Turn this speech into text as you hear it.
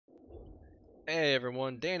Hey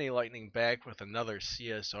everyone, Danny Lightning back with another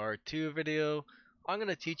CSR2 video. I'm going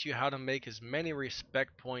to teach you how to make as many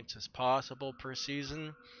respect points as possible per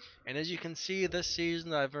season. And as you can see, this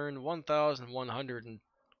season I've earned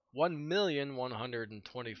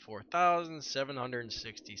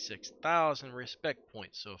 1,124,766,000 respect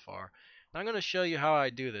points so far. And I'm going to show you how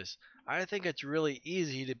I do this. I think it's really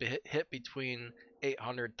easy to hit between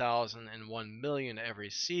 800,000 and 1 million every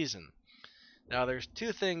season. Now there's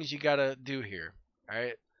two things you gotta do here.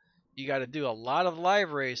 Alright? You gotta do a lot of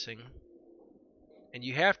live racing, and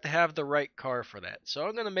you have to have the right car for that. So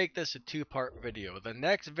I'm gonna make this a two-part video. The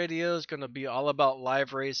next video is gonna be all about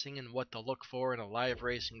live racing and what to look for in a live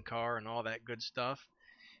racing car and all that good stuff.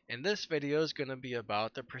 And this video is gonna be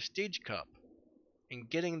about the Prestige Cup and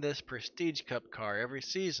getting this Prestige Cup car every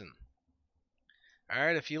season.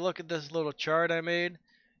 Alright, if you look at this little chart I made,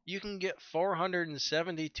 you can get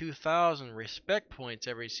 472,000 respect points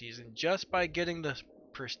every season just by getting the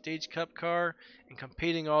Prestige Cup car and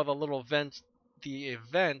competing all the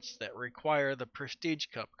events that require the Prestige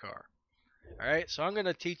Cup car. Alright, so I'm going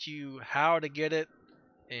to teach you how to get it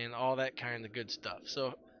and all that kind of good stuff.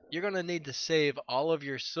 So you're going to need to save all of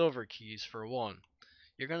your silver keys for one.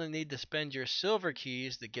 You're going to need to spend your silver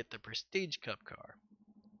keys to get the Prestige Cup car.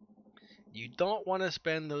 You don't want to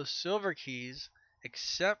spend those silver keys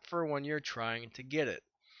except for when you're trying to get it.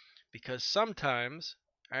 Because sometimes,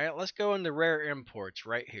 alright, let's go into rare imports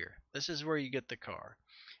right here. This is where you get the car.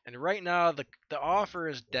 And right now the offer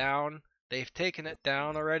is down. They've taken it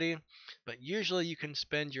down already. But usually you can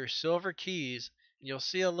spend your silver keys and you'll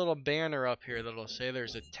see a little banner up here that'll say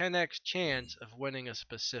there's a 10x chance of winning a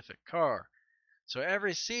specific car. So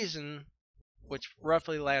every season, which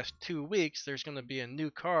roughly lasts 2 weeks, there's going to be a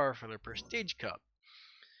new car for the Prestige Cup.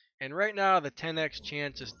 And right now the 10x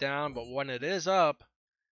chance is down, but when it is up,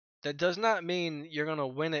 that does not mean you're going to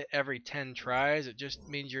win it every 10 tries. It just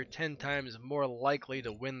means you're 10 times more likely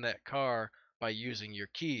to win that car by using your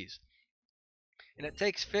keys. And it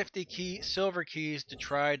takes 50 silver keys to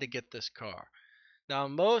try to get this car. Now,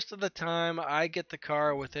 most of the time, I get the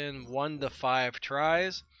car within 1 to 5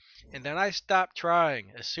 tries, and then I stop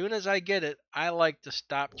trying. As soon as I get it, I like to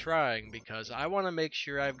stop trying because I want to make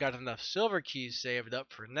sure I've got enough silver keys saved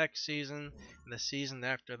up for next season, and the season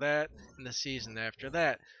after that, and the season after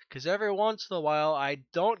that. Because every once in a while, I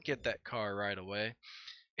don't get that car right away,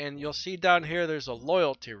 and you'll see down here there's a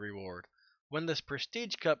loyalty reward. When this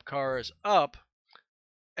Prestige Cup car is up,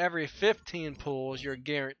 every 15 pulls, you're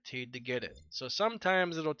guaranteed to get it. So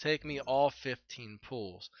sometimes it'll take me all 15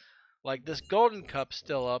 pulls. Like this golden cup's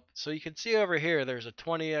still up, so you can see over here there's a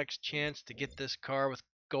 20x chance to get this car with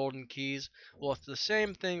golden keys. Well, it's the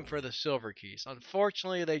same thing for the silver keys.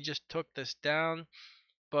 Unfortunately, they just took this down,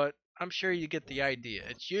 but I'm sure you get the idea.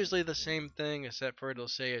 It's usually the same thing, except for it'll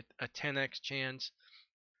say a 10x chance.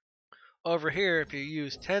 Over here, if you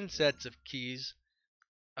use 10 sets of keys,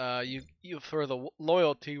 you for the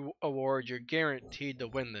loyalty award, you're guaranteed to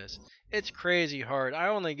win this. It's crazy hard. I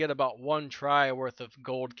only get about 1 try worth of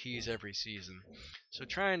gold keys every season, so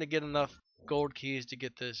trying to get enough gold keys to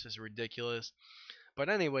get this is ridiculous. But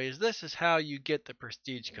anyways, this is how you get the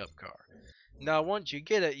Prestige Cup car. Now once you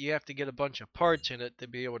get it, you have to get a bunch of parts in it to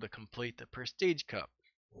be able to complete the Prestige Cup.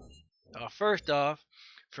 First off,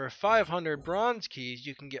 for 500 bronze keys,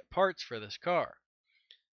 you can get parts for this car.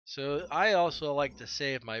 So I also like to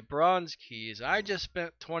save my bronze keys. I just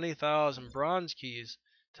spent 20,000 bronze keys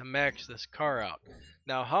to max this car out.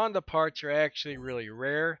 Now Honda parts are actually really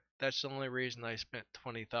rare. That's the only reason I spent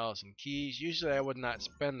 20,000 keys. Usually I would not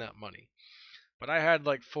spend that money. But I had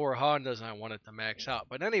like 4 Hondas and I wanted to max out.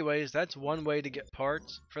 But anyways, that's one way to get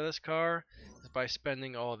parts for this car, is by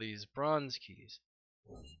spending all these bronze keys.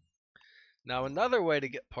 Now another way to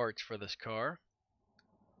get parts for this car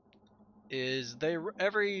is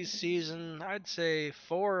every season, I'd say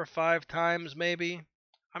 4 or 5 times maybe,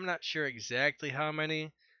 I'm not sure exactly how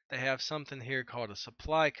many, they have something here called a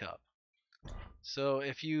supply cup. So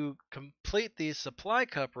if you complete these supply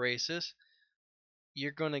cup races,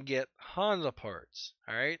 you're going to get Honda parts.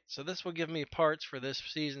 Alright, so this will give me parts for this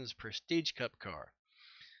season's Prestige Cup car.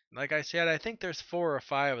 Like I said, I think there's 4 or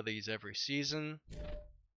 5 of these every season.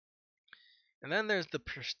 And then there's the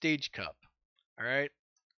Prestige Cup. Alright,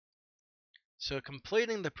 so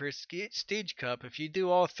completing the Prestige Cup, if you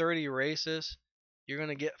do all 30 races, you're going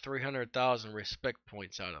to get 300,000 respect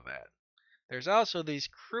points out of that. There's also these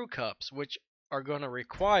Crew Cups, which are going to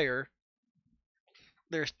require,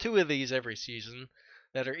 there's 2 of these every season,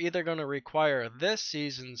 that are either going to require this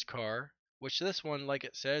season's car, which this one, like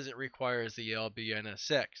it says, it requires the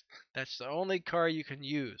LBNSX. That's the only car you can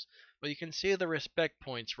use. But you can see the respect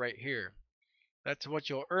points right here. That's what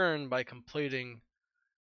you'll earn by completing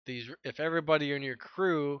these. If everybody in your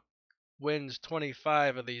crew wins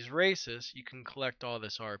 25 of these races, you can collect all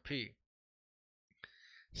this RP.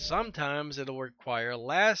 Sometimes it'll require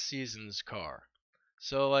last season's car.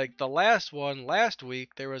 So, like the last one last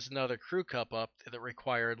week, there was another Crew Cup up that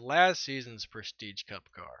required last season's Prestige Cup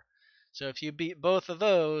car. So, if you beat both of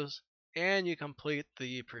those and you complete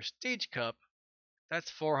the Prestige Cup, that's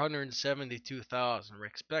 472,000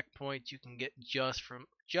 respect points you can get just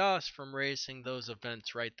from racing those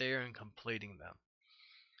events right there and completing them.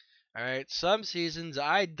 All right, some seasons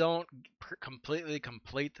I don't completely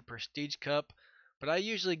complete the Prestige Cup, but I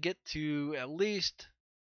usually get to at least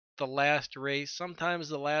the last race. Sometimes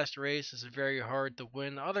the last race is very hard to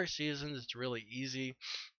win. Other seasons it's really easy.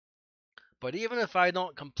 But even if I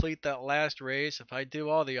don't complete that last race, if I do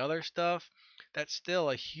all the other stuff, that's still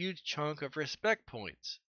a huge chunk of respect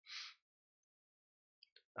points.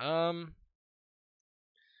 Um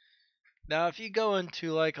Now if you go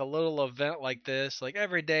into like a little event like this, like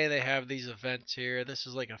every day they have these events here. This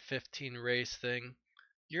is like a 15 race thing.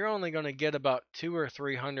 You're only going to get about 2 or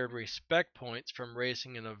 300 respect points from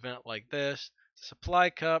racing an event like this. The Supply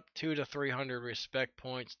Cup, 2 to 300 respect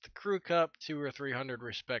points. The Crew Cup, 2 or 300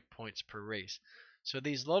 respect points per race. So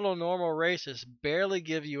these little normal races barely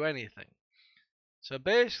give you anything. So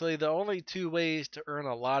basically, the only two ways to earn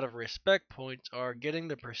a lot of respect points are getting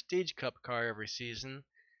the Prestige Cup car every season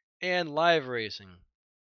and live racing.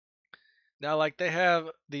 Now, like they have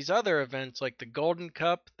these other events like the Golden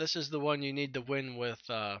Cup. This is the one you need to win with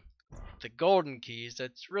the golden keys.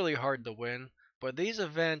 That's really hard to win. But these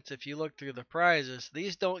events, if you look through the prizes,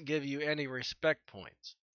 these don't give you any respect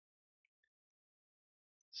points.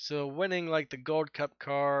 So winning like the Gold Cup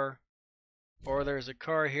car, or there's a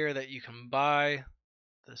car here that you can buy,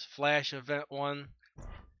 this Flash event one,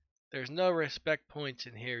 there's no respect points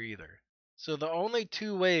in here either. So the only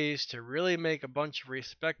two ways to really make a bunch of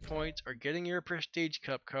respect points are getting your Prestige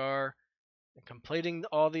Cup car and completing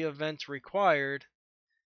all the events required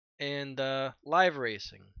and live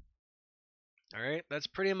racing. Alright, that's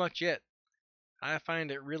pretty much it. I find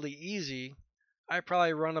it really easy. I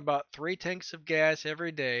probably run about 3 tanks of gas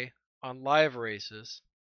every day on live races.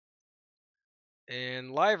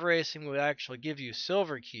 And live racing would actually give you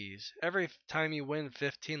silver keys. Every time you win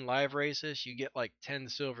 15 live races, you get like 10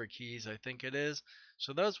 silver keys, I think it is.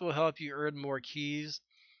 So those will help you earn more keys.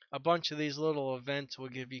 A bunch of these little events will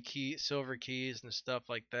give you silver keys and stuff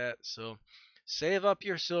like that. So save up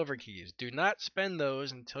your silver keys. Do not spend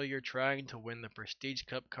those until you're trying to win the Prestige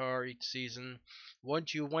Cup car each season.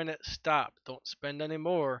 Once you win it, stop. Don't spend any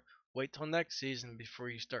more. Wait till next season before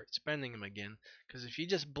you start spending them again. Because if you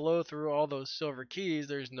just blow through all those silver keys,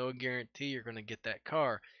 there's no guarantee you're going to get that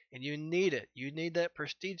car. And you need it. You need that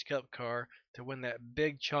Prestige Cup car to win that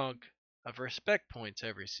big chunk of respect points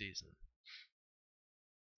every season.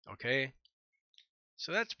 Okay?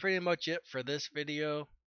 So that's pretty much it for this video.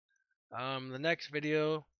 The next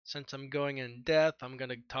video, since I'm going in depth, I'm going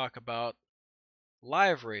to talk about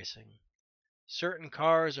live racing. Certain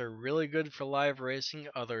cars are really good for live racing,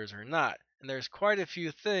 others are not. And there's quite a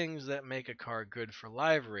few things that make a car good for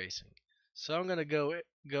live racing. So I'm going to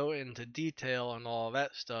go into detail on all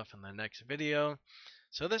that stuff in the next video.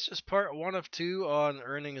 So this is part 1 of 2 on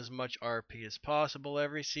earning as much RP as possible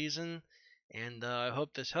every season. And I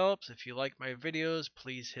hope this helps. If you like my videos,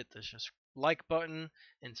 please hit the like button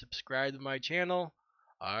and subscribe to my channel.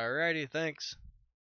 Alrighty, thanks.